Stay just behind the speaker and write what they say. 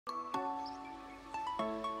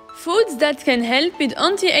Foods that can help with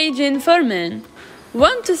anti-aging for men.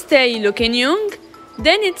 Want to stay looking young?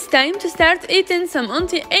 Then it's time to start eating some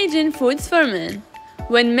anti-aging foods for men.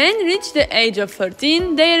 When men reach the age of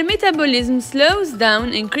 14, their metabolism slows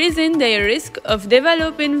down, increasing their risk of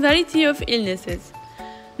developing a variety of illnesses.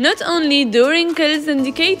 Not only do wrinkles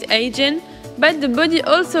indicate aging, but the body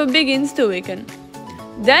also begins to weaken.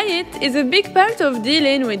 Diet is a big part of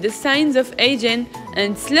dealing with the signs of aging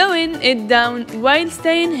and slowing it down while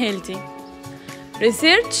staying healthy.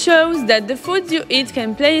 Research shows that the foods you eat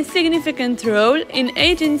can play a significant role in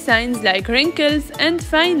aging signs like wrinkles and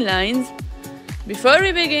fine lines. Before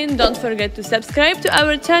we begin, don't forget to subscribe to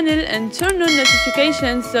our channel and turn on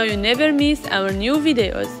notifications so you never miss our new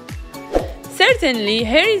videos. Certainly,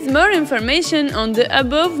 here is more information on the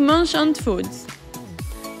above-mentioned foods.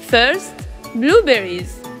 First,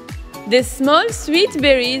 blueberries. These small sweet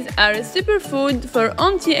berries are a superfood for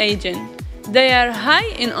anti-aging. They are high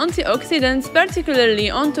in antioxidants, particularly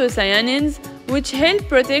anthocyanins, which help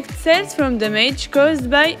protect cells from damage caused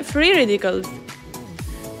by free radicals.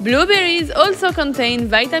 Blueberries also contain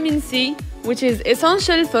vitamin C, which is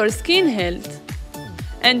essential for skin health,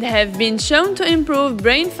 and have been shown to improve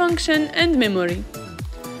brain function and memory.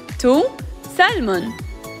 2. Salmon.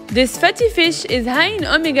 This fatty fish is high in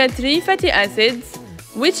omega-3 fatty acids,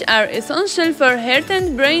 which are essential for heart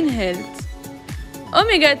and brain health.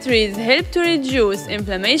 Omega-3s help to reduce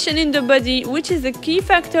inflammation in the body, which is a key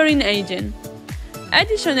factor in aging.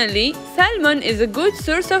 Additionally, salmon is a good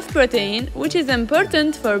source of protein, which is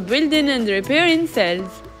important for building and repairing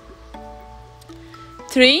cells.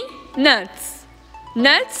 3. Nuts.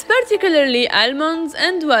 Nuts, particularly almonds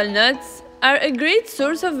and walnuts, are a great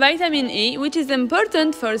source of vitamin E, which is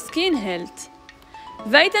important for skin health.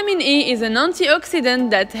 Vitamin E is an antioxidant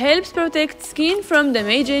that helps protect skin from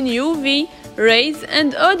damaging UV rays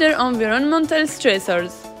and other environmental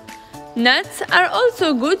stressors. Nuts are also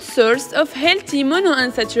a good source of healthy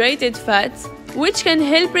monounsaturated fats, which can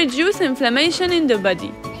help reduce inflammation in the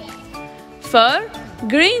body. 4.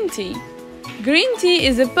 Green tea. Green tea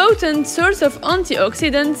is a potent source of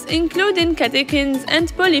antioxidants, including catechins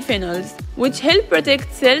and polyphenols, which help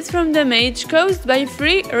protect cells from damage caused by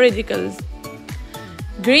free radicals.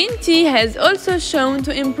 Green tea has also shown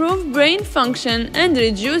to improve brain function and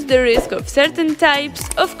reduce the risk of certain types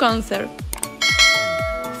of cancer.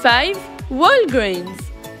 5. Whole grains.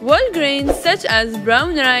 Whole grains such as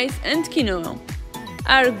brown rice and quinoa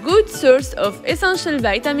are a good source of essential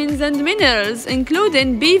vitamins and minerals,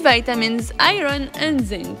 including B vitamins, iron, and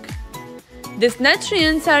zinc. These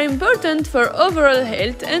nutrients are important for overall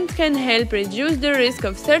health and can help reduce the risk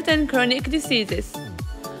of certain chronic diseases.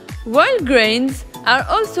 Whole grains are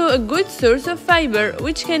also a good source of fiber,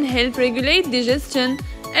 which can help regulate digestion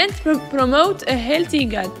and promote a healthy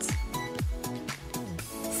gut.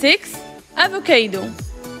 6. Avocado.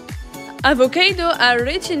 Avocados are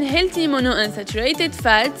rich in healthy monounsaturated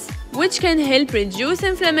fats, which can help reduce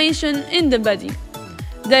inflammation in the body.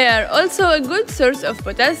 They are also a good source of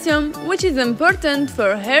potassium, which is important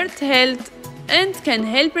for heart health and can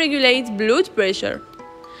help regulate blood pressure.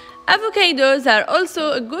 Avocados are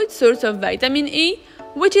also a good source of vitamin E,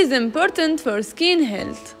 which is important for skin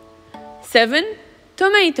health. 7.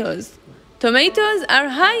 Tomatoes. Tomatoes are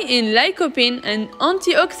high in lycopene, an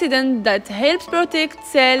antioxidant that helps protect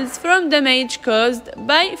cells from damage caused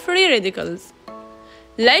by free radicals.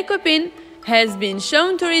 Lycopene has been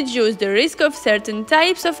shown to reduce the risk of certain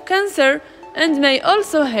types of cancer and may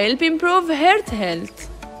also help improve heart health.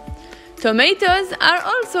 Tomatoes are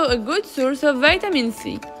also a good source of vitamin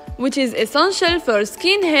C, which is essential for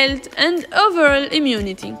skin health and overall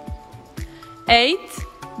immunity. 8.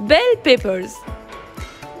 Bell peppers.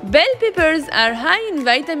 Bell peppers are high in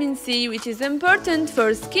vitamin C, which is important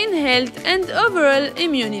for skin health and overall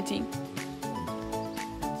immunity.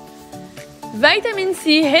 Vitamin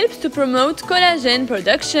C helps to promote collagen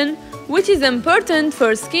production, which is important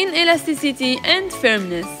for skin elasticity and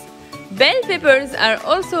firmness. Bell peppers are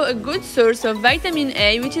also a good source of vitamin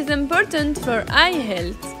A, which is important for eye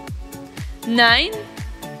health. 9.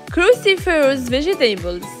 Cruciferous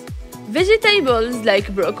vegetables. Vegetables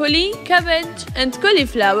like broccoli, cabbage, and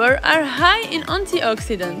cauliflower are high in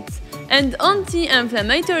antioxidants and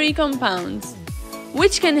anti-inflammatory compounds,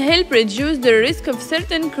 which can help reduce the risk of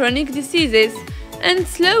certain chronic diseases and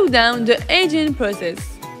slow down the aging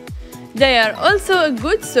process. They are also a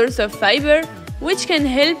good source of fiber, which can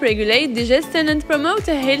help regulate digestion and promote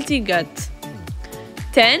a healthy gut.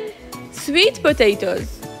 10. Sweet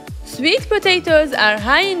potatoes. Sweet potatoes are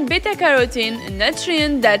high in beta-carotene, a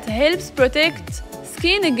nutrient that helps protect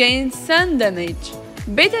skin against sun damage.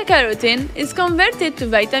 Beta-carotene is converted to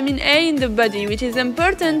vitamin A in the body, which is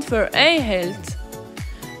important for eye health.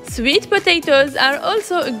 Sweet potatoes are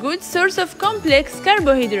also a good source of complex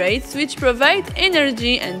carbohydrates which provide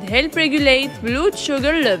energy and help regulate blood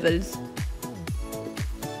sugar levels.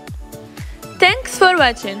 Thanks for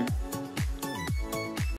watching.